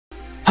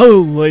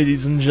Hello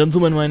ladies and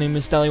gentlemen, my name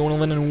is Stalli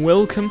and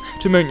welcome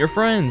to Mount Your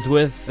Friends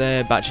with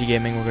Batchy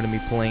Gaming. We're going to be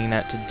playing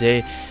that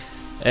today.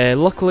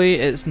 Luckily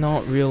it's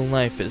not real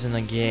life, it's in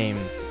a game,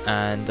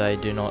 and I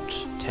do not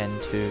tend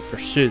to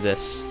pursue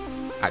this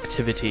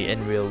activity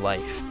in real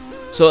life.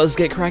 So let's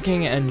get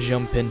cracking and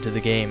jump into the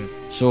game.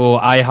 So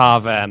I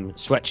have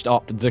switched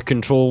up the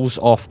controls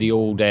off the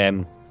old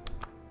I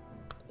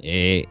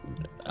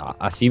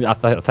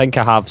think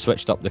I have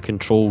switched up the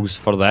controls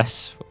for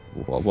this.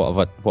 What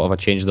have I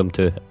changed them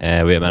to?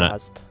 Wait a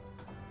minute.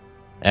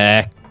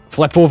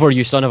 Flip over,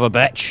 you son of a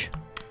bitch.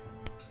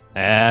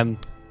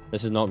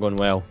 This is not going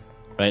well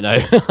right now.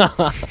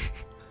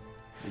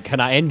 Can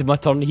I end my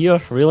turn here?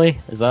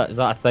 Really? Is that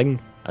a thing?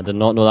 I did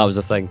not know that was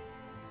a thing.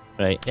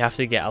 Right. You have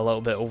to get a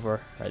little bit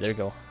over. Right, there you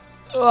go.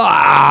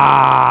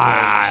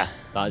 Ah!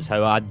 That's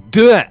how I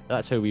do it.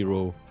 That's how we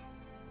roll.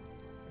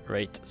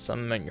 Right,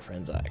 some Mount Your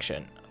Friends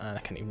action, and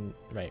I can't even.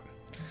 Right.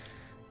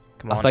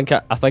 Come on.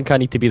 I think I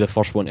need to be the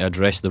first one to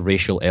address the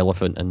racial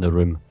elephant in the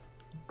room.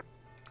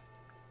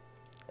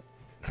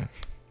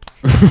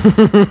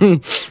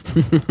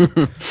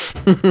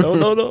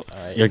 No.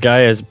 Your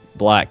guy is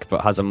black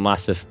but has a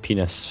massive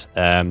penis.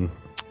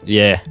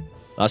 Yeah,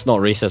 that's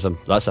not racism.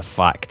 That's a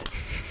fact.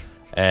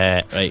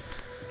 Right.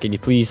 Can you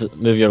please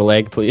move your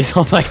leg, please?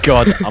 Oh my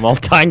god, I'm all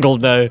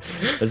tangled now.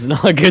 It's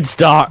not a good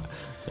start.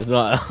 It's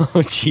not.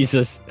 Oh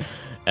Jesus.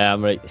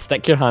 Right.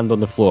 Stick your hand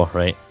on the floor,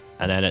 right?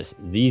 And then it's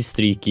these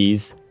three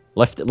keys.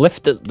 Lift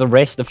the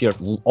rest of your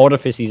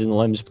orifices and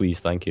limbs, please.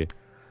 Thank you.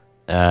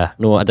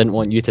 No, I didn't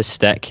want you to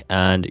stick,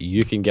 and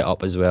you can get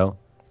up as well.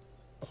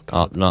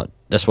 Oh, no,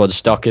 this one's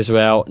stuck as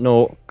well.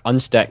 No,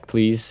 unstick,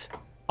 please.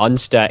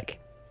 Unstick.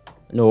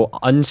 No,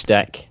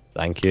 unstick.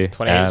 Thank you.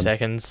 28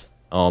 seconds.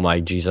 Oh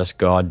my Jesus,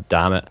 God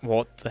damn it.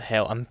 What the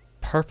hell? I'm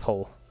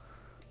purple.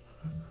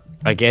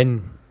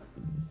 Again.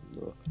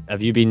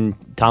 Have you been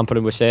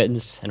tampering with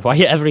settings? And why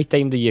every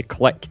time that you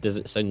click does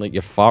it sound like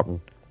you're farting?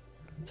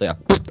 It's like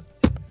a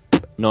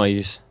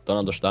noise. Don't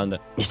understand it.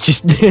 It's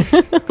just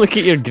look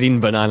at your green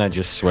banana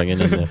just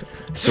swinging in the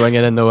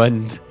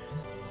wind.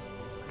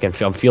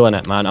 Okay, I'm feeling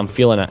it, man. I'm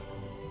feeling it.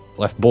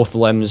 Lift both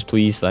limbs,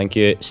 please. Thank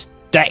you.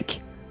 Stick.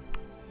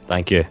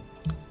 Thank you.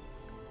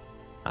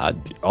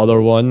 Add the other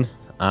one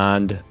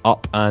and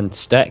up and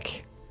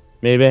stick.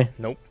 Maybe.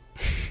 Nope.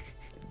 Do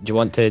you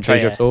want to do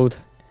your toad?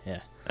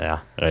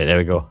 Yeah, right, there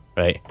we go.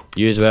 Right,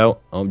 you as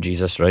well. Oh,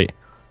 Jesus, right.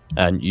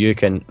 And you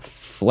can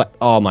flip.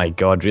 Oh my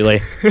god, really?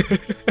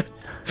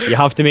 You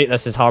have to make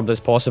this as hard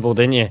as possible,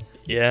 didn't you?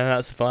 Yeah,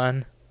 that's the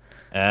plan.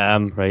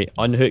 Right,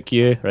 unhook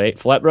you. Right,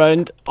 flip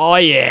round. Oh,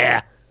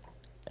 yeah!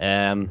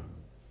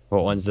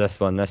 What one's this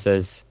one? This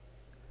is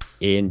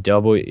A and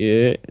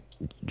W.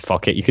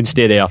 Fuck it, you can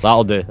stay there.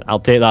 That'll do. I'll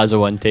take that as a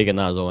win. Taking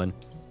that as a win.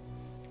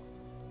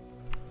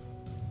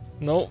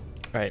 No.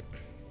 Right.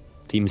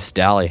 Team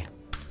Stalli.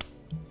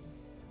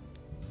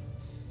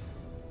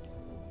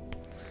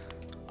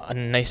 A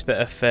nice bit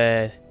of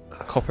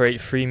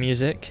copyright-free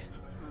music.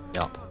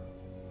 Yup.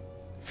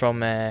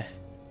 From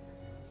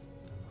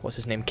what's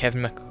his name?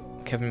 Kevin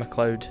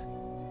MacLeod.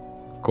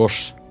 Of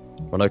course.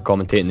 We're now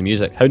commentating the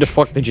music. How the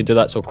fuck did you do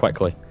that so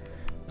quickly?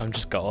 I'm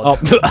just God.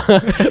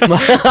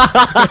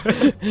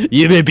 Oh.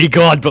 You may be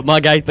God, but my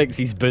guy thinks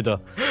he's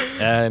Buddha.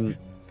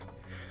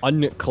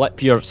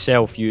 Unclip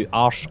yourself, you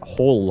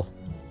arsehole.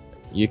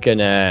 You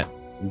can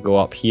go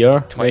up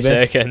here. 20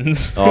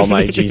 seconds. Oh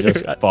my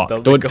Jesus. Fuck.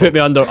 Don't put me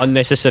under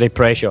unnecessary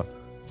pressure.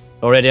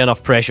 Already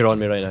enough pressure on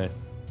me right now.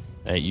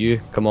 Right,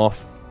 you come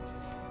off.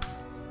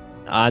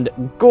 And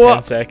go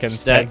up. 10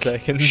 seconds. Stick. 10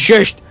 seconds.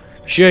 Shushed.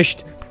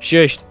 Shushed.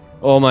 Shushed.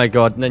 Oh my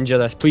god. Ninja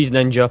this. Please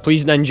ninja.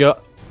 Please ninja.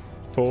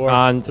 4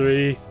 and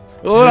 3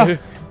 oh, 2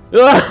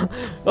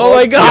 oh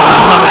my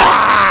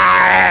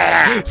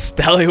god.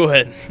 Stalli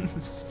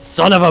wins.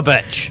 Son of a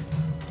bitch.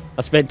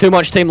 I spent too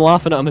much time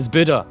laughing at him as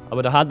Buddha. I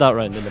would have had that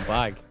round in the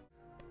bag.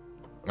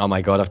 Oh my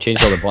god, I've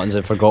changed all the buttons.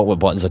 I forgot what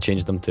buttons I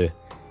changed them to.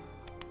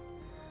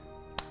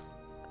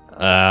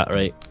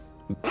 Right.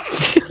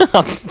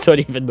 I don't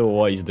even know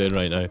what he's doing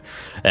right now.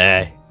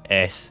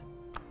 S.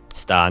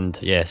 Stand.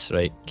 Yes,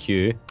 right.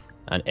 Q.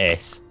 And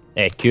S.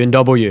 Q and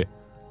W.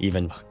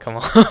 Even. Oh, come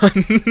on.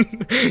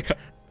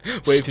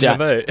 Waving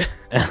about.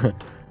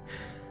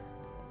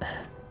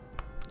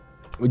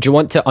 Would you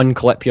want to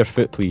unclip your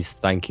foot, please?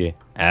 Thank you.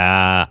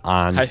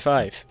 And high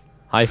five.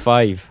 High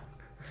five.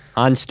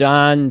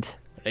 Handstand.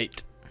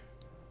 Right.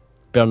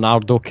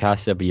 Bernardo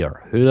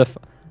Casabier. Who the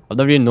I've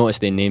never even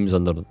noticed any names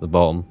under the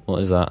bottom.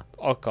 What is that?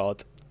 Oh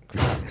god.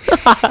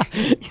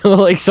 You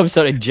look like some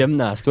sort of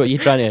gymnast. What are you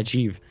trying to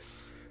achieve?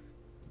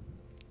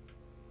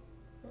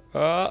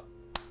 Oh,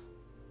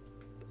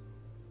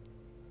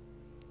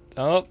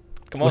 come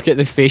on. Look at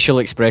the facial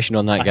expression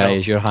on that guy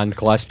as your hand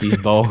clasps his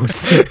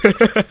balls.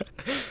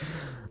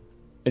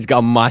 He's got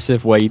a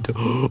massive wide.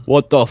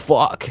 What the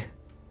fuck?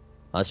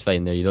 That's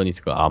fine there. You don't need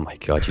to go. Oh my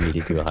god, you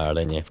needed to go higher,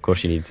 didn't you? Of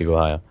course you need to go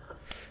higher.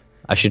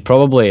 I should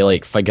probably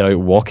like figure out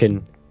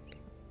walking.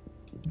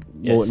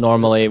 Yes,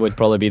 normally would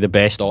probably be the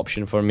best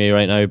option for me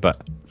right now,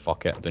 but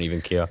fuck it, I don't even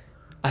care.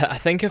 I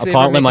think if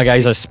apparently my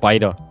guy's a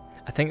spider.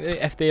 I think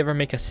that if they ever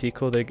make a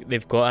sequel,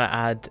 they've got to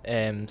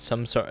add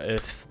some sort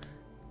of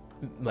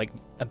like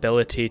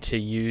ability to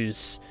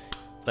use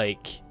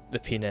like the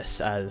penis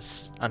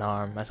as an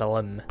arm, as a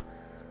limb.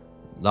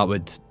 That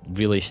would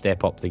really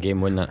step up the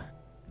game, wouldn't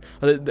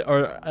it?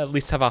 Or at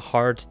least have a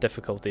hard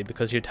difficulty,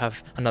 because you'd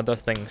have another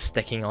thing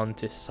sticking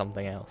onto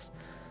something else.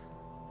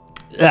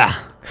 Yeah.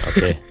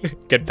 Okay.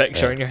 Good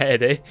picture in your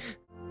head, eh?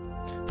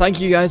 Thank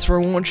you guys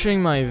for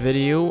watching my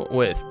video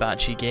with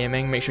Batchy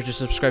Gaming. Make sure to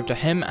subscribe to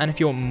him, and if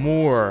you want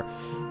more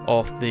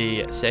of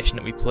the session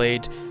that we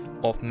played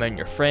of Mount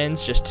Your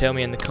Friends, just tell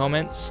me in the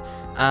comments.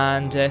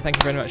 And thank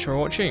you very much for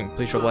watching.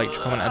 Please drop a like,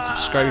 comment and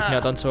subscribe if you've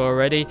not done so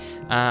already,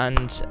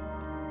 and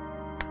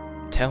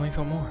tell me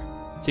for more.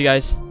 See you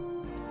guys.